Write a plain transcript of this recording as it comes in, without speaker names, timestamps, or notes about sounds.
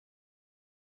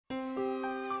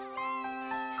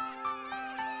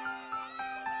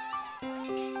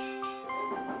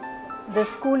The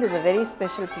school is a very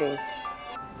special place,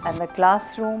 and the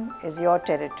classroom is your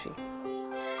territory.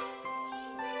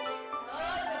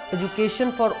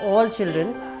 Education for all children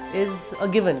is a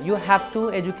given. You have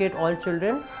to educate all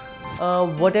children,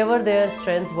 whatever their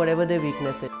strengths, whatever their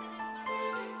weaknesses.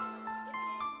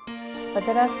 But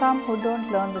there are some who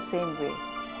don't learn the same way,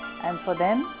 and for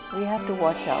them, we have to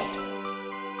watch out.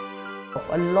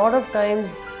 A lot of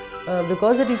times,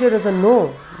 because the teacher doesn't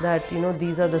know that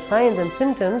these are the signs and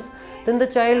symptoms, then the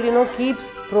child keeps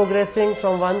progressing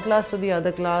from one class to the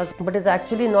other class, but is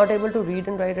actually not able to read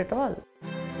and write at all.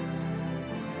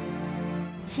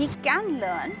 He can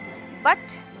learn, but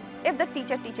if the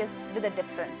teacher teaches with a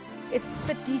difference. It's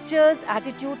the teacher's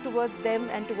attitude towards them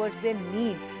and towards their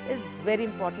need is very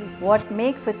important. What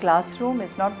makes a classroom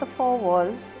is not the four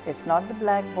walls, it's not the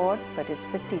blackboard, but it's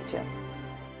the teacher.